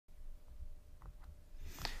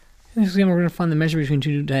In this example, we're going to find the measure between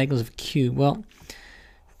two diagonals of a cube. Well,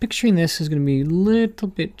 picturing this is going to be a little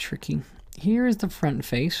bit tricky. Here is the front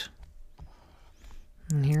face,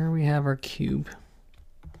 and here we have our cube.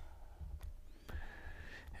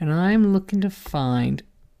 And I'm looking to find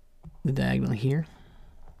the diagonal here,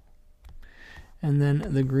 and then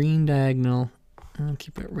the green diagonal, I'll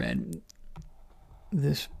keep it red,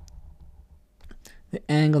 the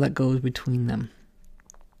angle that goes between them.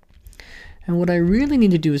 And what I really need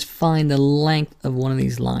to do is find the length of one of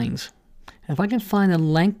these lines. And if I can find the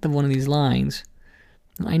length of one of these lines,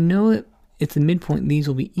 then I know that at the midpoint these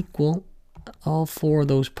will be equal. All four of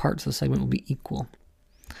those parts of the segment will be equal.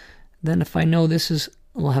 Then if I know this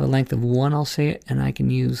will have a length of 1, I'll say it, and I can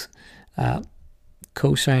use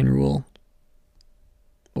cosine rule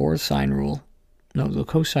or sine rule. No, the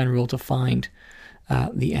cosine rule to find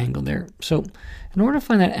the angle there. So in order to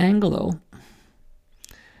find that angle, though,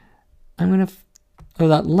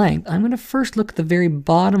 that length, I'm going to first look at the very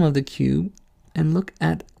bottom of the cube and look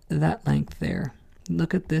at that length there.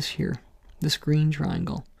 Look at this here, this green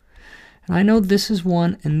triangle. And I know this is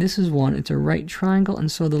 1 and this is 1. It's a right triangle,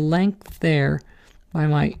 and so the length there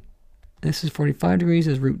by this is 45 degrees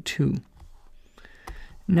is root 2.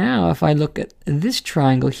 Now if I look at this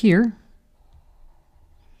triangle here,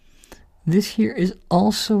 this here is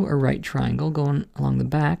also a right triangle going along the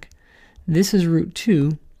back. This is root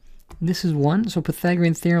 2. This is 1, so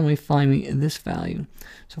Pythagorean Theorem will find me this value.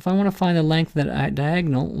 So if I want to find the length of that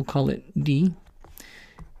diagonal, we'll call it d.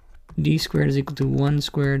 D squared is equal to 1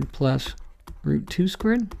 squared plus root 2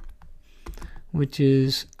 squared, which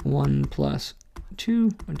is 1 plus 2,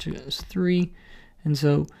 which is 3. And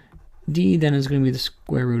so d then is going to be the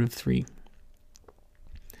square root of 3.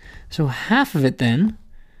 So half of it then,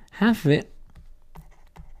 half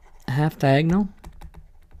diagonal,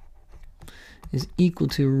 is equal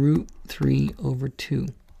to root 3 over 2.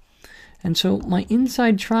 And so my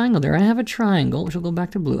inside triangle there, I have a triangle, which will go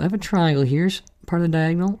back to blue. I have a triangle. Here's part of the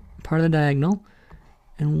diagonal,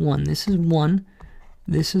 and 1. This is 1.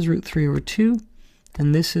 This is root 3 over 2,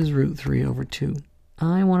 and this is root 3 over 2.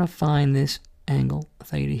 I want to find this angle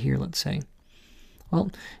theta here, let's say.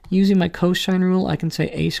 Well, using my cosine rule, I can say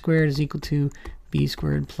a squared is equal to b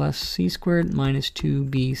squared plus c squared minus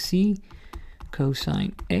 2bc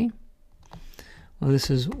cosine a. Well, this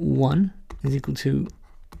is 1 is equal to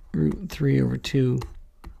root 3 over 2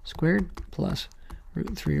 squared plus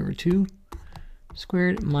root 3 over 2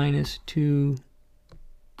 squared minus 2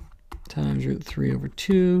 times root 3 over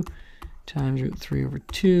 2 times root 3 over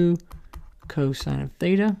 2 cosine of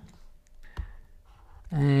theta.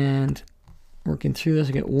 And working through this,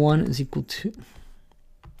 I get 1 is equal to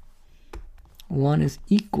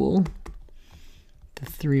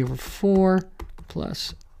 3 over 4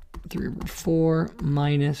 plus 3 over 4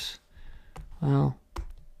 minus, well,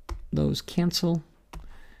 those cancel,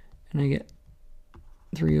 and I get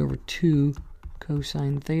 3 over 2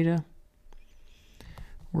 cosine theta.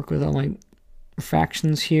 Work with all my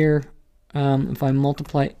fractions here. If I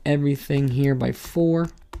multiply everything here by 4,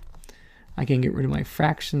 I can get rid of my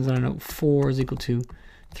fractions, and I know 4 is equal to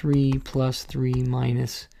 3 plus 3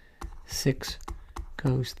 minus 6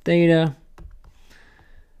 cos theta.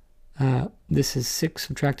 This is 6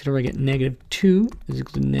 subtracted over, I get negative 2 is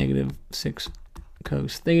equal to negative 6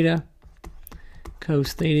 cos theta.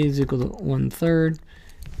 Cos theta is equal to 1/3.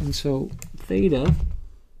 And so theta,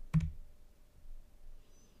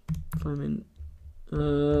 if I'm in,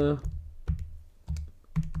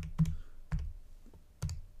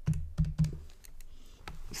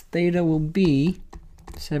 theta will be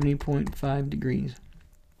 70.5 degrees.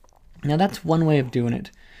 Now that's one way of doing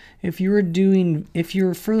it. If you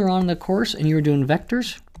were further on in the course and you were doing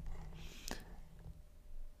vectors,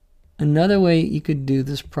 another way you could do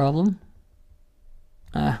this problem,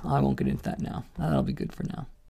 I won't get into that now. That'll be good for now.